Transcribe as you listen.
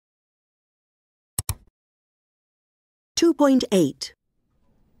2.8.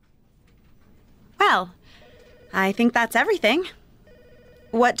 Well, I think that's everything.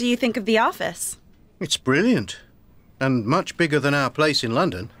 What do you think of the office? It's brilliant. And much bigger than our place in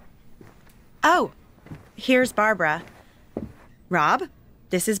London. Oh, here's Barbara. Rob,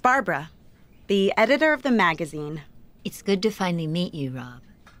 this is Barbara, the editor of the magazine. It's good to finally meet you, Rob.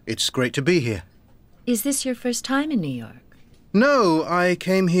 It's great to be here. Is this your first time in New York? No, I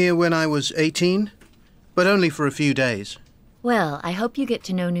came here when I was 18, but only for a few days. Well, I hope you get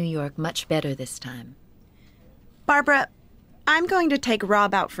to know New York much better this time. Barbara, I'm going to take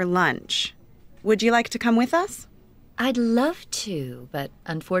Rob out for lunch. Would you like to come with us? I'd love to, but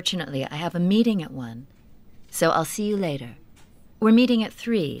unfortunately I have a meeting at 1. So I'll see you later. We're meeting at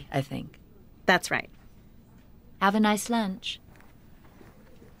 3, I think. That's right. Have a nice lunch.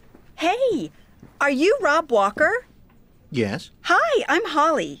 Hey, are you Rob Walker? Yes. Hi, I'm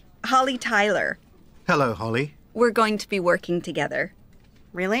Holly Tyler. Hello, Holly. We're going to be working together.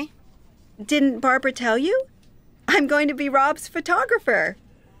 Really? Didn't Barbara tell you? I'm going to be Rob's photographer.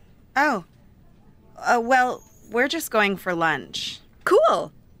 Oh. Well, we're just going for lunch.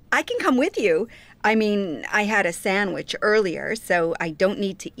 Cool. I can come with you. I mean, I had a sandwich earlier, so I don't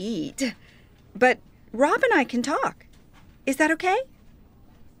need to eat. But Rob and I can talk. Is that okay?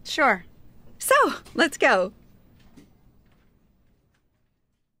 Sure. So, let's go.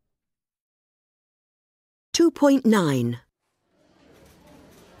 2.9.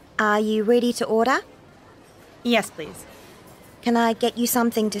 Are you ready to order? Yes, please. Can I get you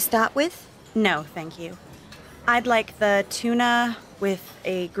something to start with? No, thank you. I'd like the tuna with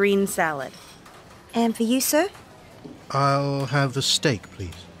a green salad. And for you, sir? I'll have the steak,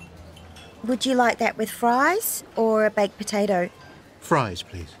 please. Would you like that with fries or a baked potato? Fries,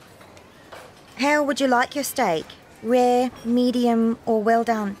 please. How would you like your steak? Rare, medium, or well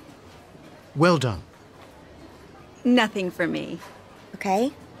done? Well done. Nothing for me.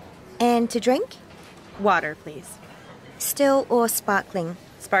 Okay. And to drink? Water, please. Still or sparkling?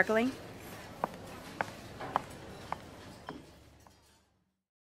 Sparkling?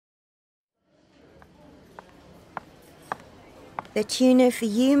 The tuna for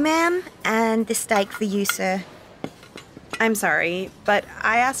you, ma'am, and the steak for you, sir. I'm sorry, but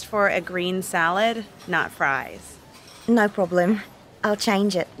I asked for a green salad, not fries. No problem. I'll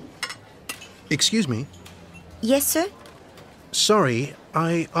change it. Excuse me. Yes, sir? Sorry,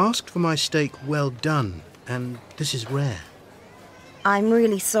 I asked for my steak well done, and this is rare. I'm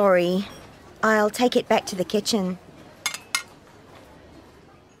really sorry. I'll take it back to the kitchen.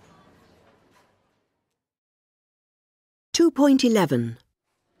 .11.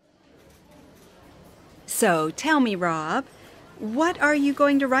 So, tell me, Rob, what are you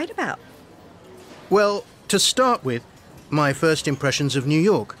going to write about? Well, to start with, my first impressions of New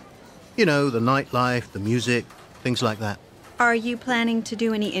York. You know, the nightlife, the music, things like that. Are you planning to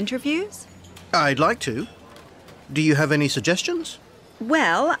do any interviews? I'd like to. Do you have any suggestions?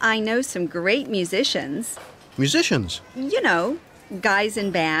 Well, I know some great musicians. Musicians? You know, guys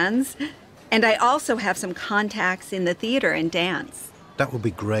in bands. And I also have some contacts in the theater and dance. That would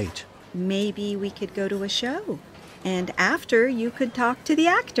be great. Maybe we could go to a show. And after, you could talk to the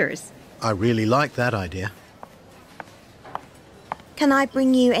actors. I really like that idea. Can I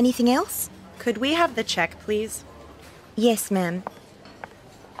bring you anything else? Could we have the check, please? Yes, ma'am.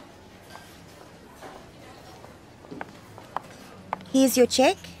 Here's your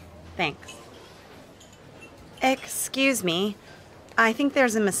check. Thanks. Excuse me. I think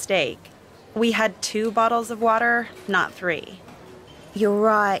there's a mistake. We had 2 bottles of water, not 3. You're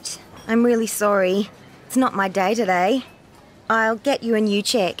right. I'm really sorry. It's not my day today. I'll get you a new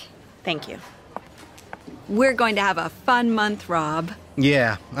check. Thank you. We're going to have a fun month, Rob.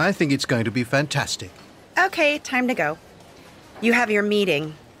 Yeah, I think it's going to be fantastic. Okay, time to go. You have your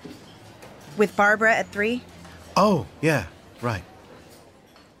meeting. With Barbara at 3? Oh, yeah, right.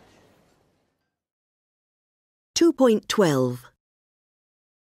 2.12.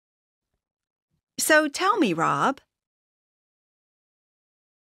 So tell me, Rob.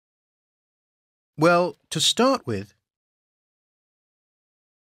 Well, to start with,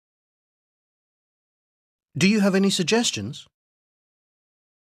 do you have any suggestions?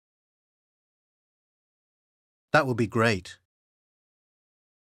 That would be great.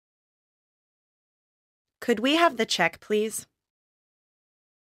 Could we have the check, please?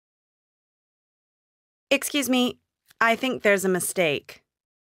 Excuse me, I think there's a mistake.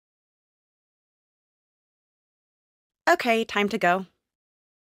 Okay, time to go.